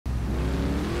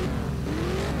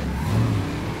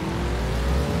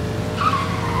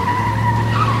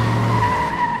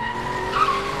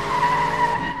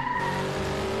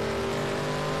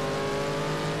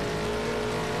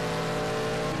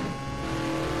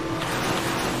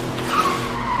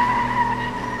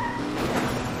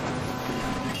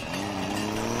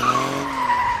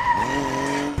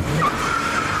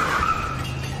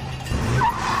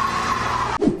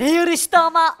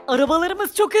ama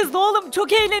arabalarımız çok hızlı oğlum,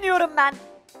 çok eğleniyorum ben.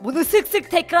 Bunu sık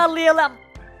sık tekrarlayalım.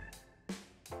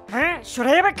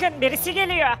 Şuraya bakın, birisi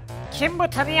geliyor. Kim bu,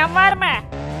 tanıyan var mı?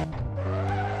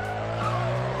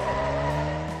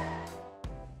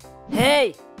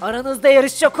 Hey, aranızda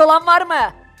yarışacak olan var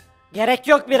mı? Gerek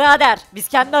yok birader, biz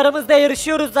kendi aramızda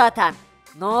yarışıyoruz zaten.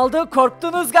 Ne oldu,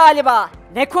 korktunuz galiba.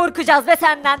 Ne korkacağız be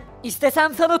senden?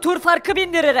 İstesem sana tur farkı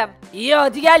bindiririm. İyi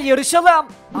hadi gel yarışalım.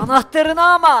 Anahtarını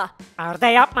ama. Arda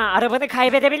yapma, arabanı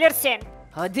kaybedebilirsin.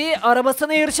 Hadi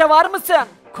arabasına yarışa var mısın?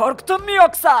 Korktun mu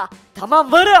yoksa?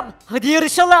 Tamam varım. Hadi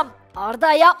yarışalım.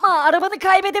 Arda yapma, arabanı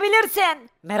kaybedebilirsin.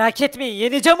 Merak etmeyin,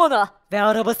 yeneceğim onu. Ve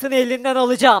arabasını elinden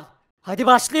alacağım. Hadi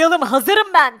başlayalım, hazırım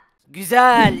ben.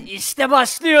 Güzel, işte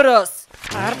başlıyoruz.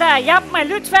 Arda yapma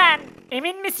lütfen.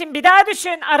 Emin misin, bir daha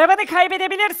düşün, arabanı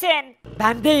kaybedebilirsin.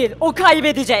 Ben değil, o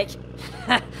kaybedecek.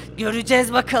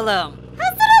 Göreceğiz bakalım.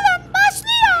 Hazır olun,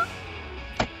 başlıyor.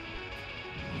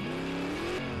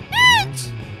 3,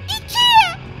 2,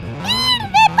 1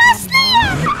 ve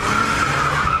başlayın.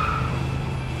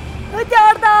 Hadi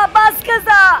Arda, bas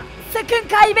gaza. Sakın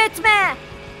kaybetme.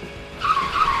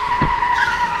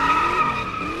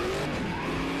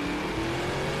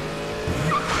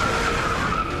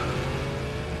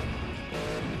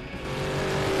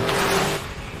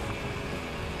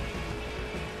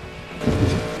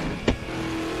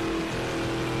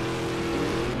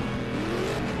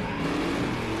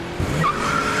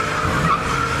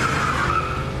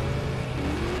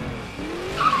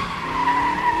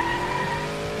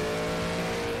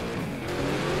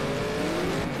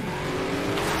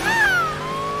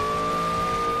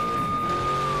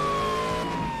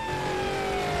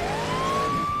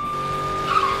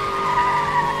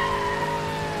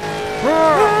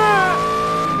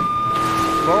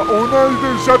 O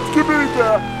neydi? Jet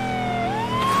gibiydi.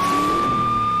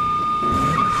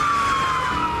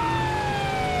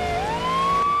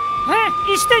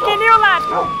 İşte geliyorlar.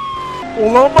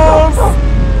 Olamaz.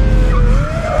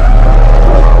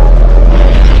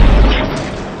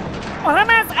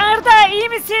 Olamaz, Arda iyi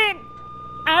misin?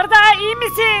 Arda iyi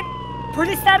misin?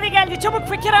 Polisler de geldi, çabuk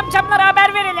fakir amcamlara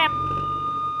haber verelim.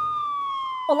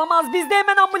 Olamaz, biz de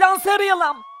hemen ambulansı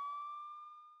arayalım.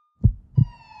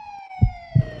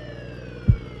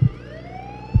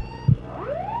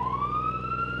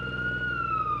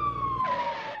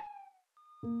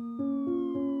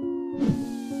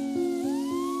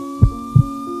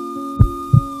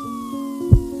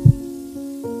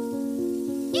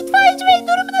 İtfaiyeci bey,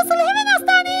 durumu nasıl? Hemen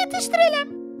hastaneye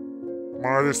yetiştirelim.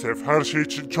 Maalesef her şey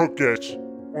için çok geç.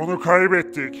 Onu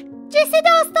kaybettik. Cesedi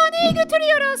hastaneye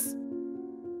götürüyoruz.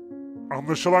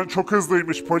 Anlaşılan çok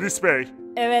hızlıymış polis bey.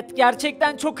 Evet,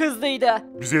 gerçekten çok hızlıydı.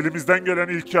 Biz elimizden gelen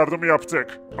ilk yardımı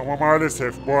yaptık. Ama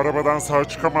maalesef bu arabadan sağ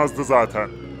çıkamazdı zaten.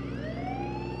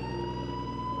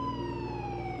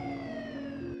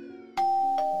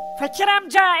 Fakir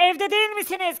amca, evde değil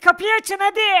misiniz? Kapıyı açın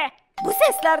hadi. Bu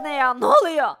sesler ne ya? Ne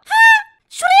oluyor?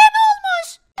 Şuraya ne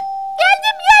olmuş?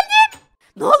 Geldim.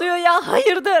 Ne oluyor ya?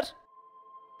 Hayırdır?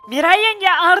 Miray yenge,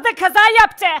 Arda kaza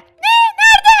yaptı. Ne?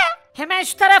 Nerede? Hemen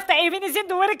şu tarafta, evinizin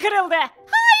duvarı kırıldı.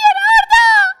 Hayır Arda.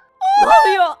 Ne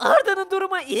oluyor? Arda'nın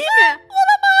durumu iyi mi?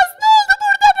 Olamaz. Ne oldu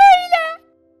burada böyle?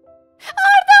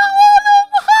 Arda oğlum.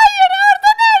 Hayır,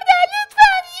 Arda nerede?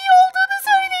 Lütfen iyi olduğunu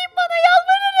söyleyin bana,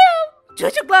 yalvarırım.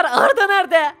 Çocuklar, Arda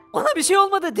nerede? Ona bir şey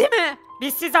olmadı değil mi?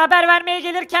 Biz size haber vermeye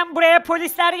gelirken buraya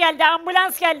polisler geldi,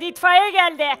 ambulans geldi, itfaiye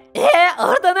geldi.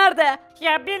 Arda nerede?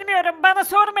 Ya bilmiyorum, bana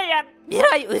sormayın.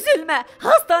 Miray üzülme.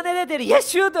 Hastanededir,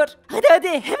 yaşıyordur.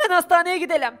 Hadi hemen hastaneye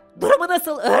gidelim. Durumu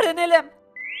nasıl öğrenelim.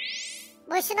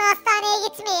 Boşuna hastaneye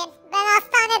gitmeyin. Ben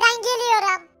hastaneden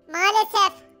geliyorum.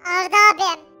 Maalesef Arda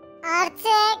abim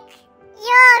artık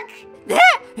yok. Ne?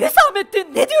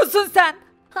 Hüsamettin, ne diyorsun sen?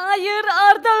 Hayır,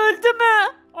 Arda öldü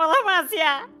mü? Olamaz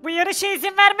ya. Bu yarışa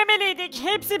izin vermemeliydik.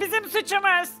 Hepsi bizim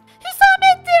suçumuz.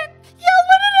 Hüsamettin,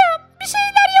 yalvarırım. Bir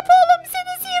şeyler yap oğlum.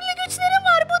 Senin sihirli güçlerin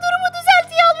var. Bu durumu düzelt,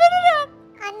 yalvarırım.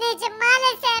 Anneciğim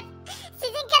maalesef.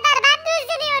 Sizin kadar ben de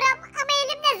üzülüyorum. Ama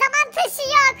elimde zaman taşı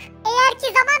yok. Eğer ki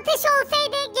zaman taşı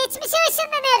olsaydı geçmişe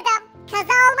ışınlanırdım.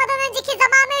 Kaza olmadan önceki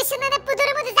zamana ışınlanıp bu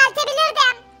durumu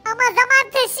düzeltebilirdim. Ama zaman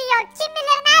taşı yok. Kim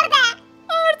bilir nerede?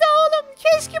 Arda oğlum,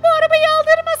 keşke bu arabayı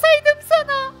aldırmasaydım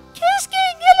sana. Keşke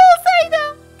engel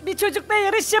olsaydım. Bir çocukla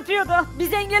yarış yapıyordu.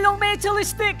 Biz engel olmaya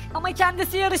çalıştık. Ama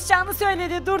kendisi yarışacağını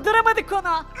söyledi. Durduramadık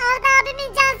onu. Arda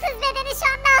abimin cansız bedeni şu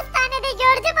anda hastanede,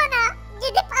 gördüm onu.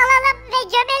 Gidip alalım ve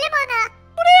gömelim onu.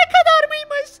 Buraya kadar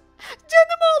mıymış?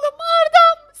 Canım oğlum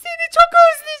Arda'm, seni çok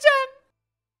özleyeceğim.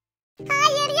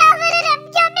 Hayır, yalvarırım,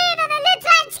 gömeyin onu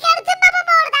lütfen, çıkartın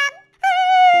babamı oradan.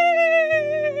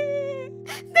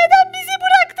 Neden bizi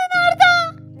bıraktın Arda?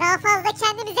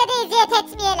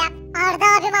 muhabbet etmeyelim. Arda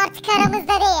abim artık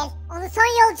aramızda değil. Onu son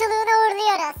yolculuğuna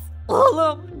uğurluyoruz.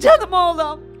 Oğlum, canım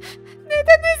oğlum.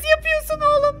 Neden ez yapıyorsun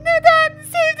oğlum? Neden?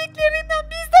 Sevdiklerinden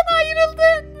bizden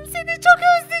ayrıldın. Seni çok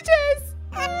özleyeceğiz.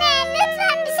 Anne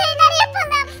lütfen bir şeyler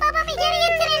yapalım. Babamı geri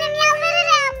getirelim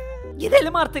yalvarırım.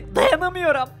 Gidelim artık,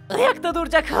 dayanamıyorum. Ayakta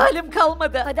duracak halim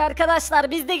kalmadı. Hadi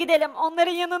arkadaşlar biz de gidelim,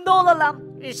 onların yanında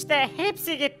olalım. İşte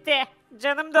hepsi gitti.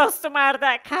 Canım dostum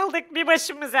Arda, kaldık bir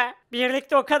başımıza.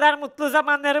 Birlikte o kadar mutlu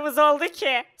zamanlarımız oldu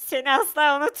ki. Seni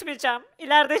asla unutmayacağım.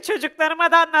 İleride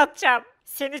çocuklarıma da anlatacağım.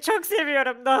 Seni çok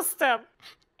seviyorum dostum.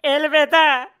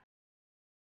 Elveda.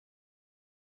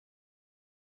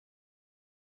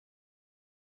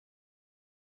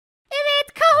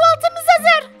 Evet kahvaltımız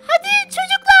hazır. Hadi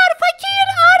çocuklar fakir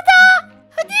Arda.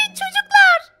 Hadi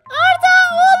çocuklar. Arda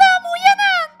oğlum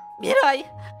uyanın. Miray,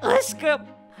 aşkım.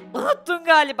 Unuttun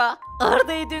galiba.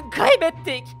 Arda'yı dün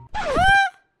kaybettik.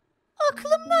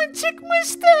 Aklımdan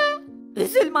çıkmıştı.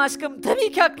 Üzülme aşkım,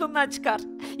 tabii ki aklından çıkar.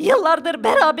 Yıllardır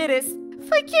beraberiz.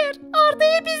 Fakir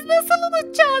Arda'yı biz nasıl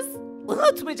unutacağız?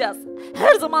 Unutmayacağız.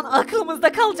 Her zaman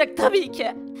aklımızda kalacak tabii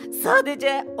ki.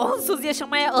 Sadece onsuz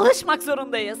yaşamaya alışmak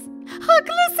zorundayız.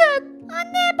 Haklısın.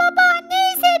 Anne baba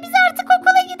neyse biz artık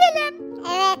okula gidelim.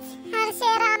 Evet her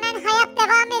şeye rağmen hayat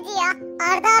devam ediyor.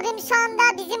 Arda abim şu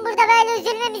anda bizim burada böyle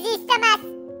üzülmemizi istemez.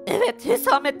 Evet,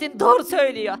 Hüsamettin doğru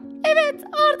söylüyor. Evet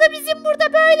Arda bizim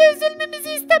burada böyle üzülmemizi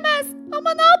istemez.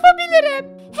 Ama ne yapabilirim?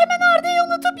 Hemen Arda'yı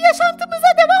unutup yaşantımıza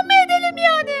devam mı edelim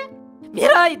yani?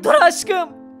 Miray dur aşkım.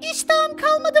 İştahım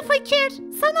kalmadı fakir.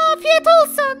 Sana afiyet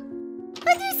olsun.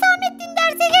 Hadi Hüsamettin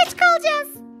derse geç kalacağız.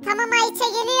 Tamam Ayça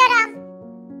geliyorum.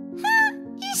 Ha,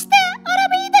 işte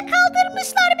arabayı da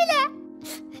kaldırmışlar bile.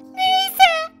 Neyse.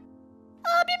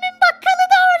 Abimin bakkalı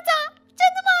da orada.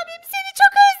 Canım abim seni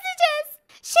çok özleyeceğiz.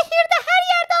 Şehirde her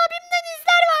yerde abimden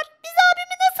izler var. Biz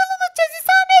abimi nasıl unutacağız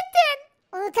Hüsamettin?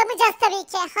 Unutamayacağız tabii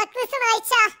ki. Haklısın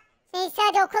Ayça. Neyse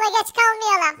hadi okula geç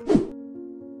kalmayalım.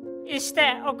 İşte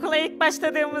okula ilk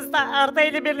başladığımızda Arda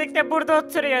ile birlikte burada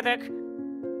oturuyorduk.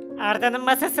 Arda'nın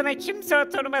masasına kimse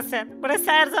oturmasın.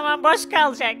 Burası her zaman boş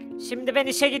kalacak. Şimdi ben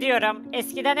işe gidiyorum.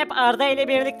 Eskiden hep Arda ile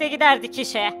birlikte giderdik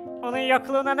işe. Onun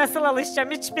yokluğuna nasıl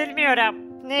alışacağım hiç bilmiyorum.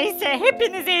 Neyse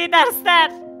hepinize iyi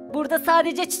dersler. Burada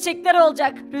sadece çiçekler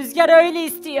olacak. Rüzgar öyle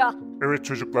istiyor. Evet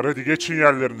çocuklar hadi geçin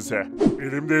yerlerinize.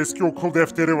 Elimde eski okul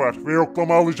defteri var ve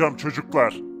yoklama alacağım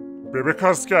çocuklar. Bebek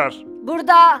asker,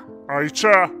 Burada.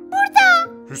 Ayça,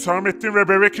 Burada. Hüsamettin ve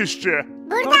bebek işçi,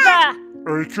 Burada.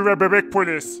 Öykü ve bebek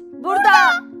polis,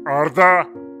 Burada. Arda,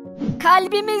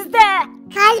 Kalbimizde.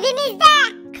 Kalbimizde.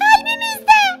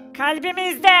 Kalbimizde.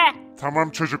 Kalbimizde. Tamam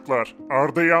çocuklar,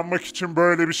 Arda'yı anmak için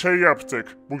böyle bir şey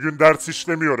yaptık. Bugün ders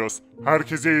işlemiyoruz.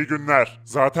 Herkese iyi günler.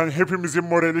 Zaten hepimizin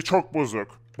morali çok bozuk.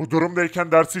 Bu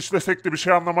durumdayken ders işlesek de bir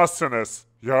şey anlamazsınız.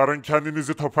 Yarın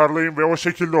kendinizi toparlayın ve o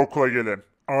şekilde okula gelin.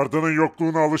 Arda'nın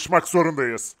yokluğuna alışmak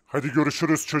zorundayız. Hadi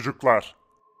görüşürüz çocuklar.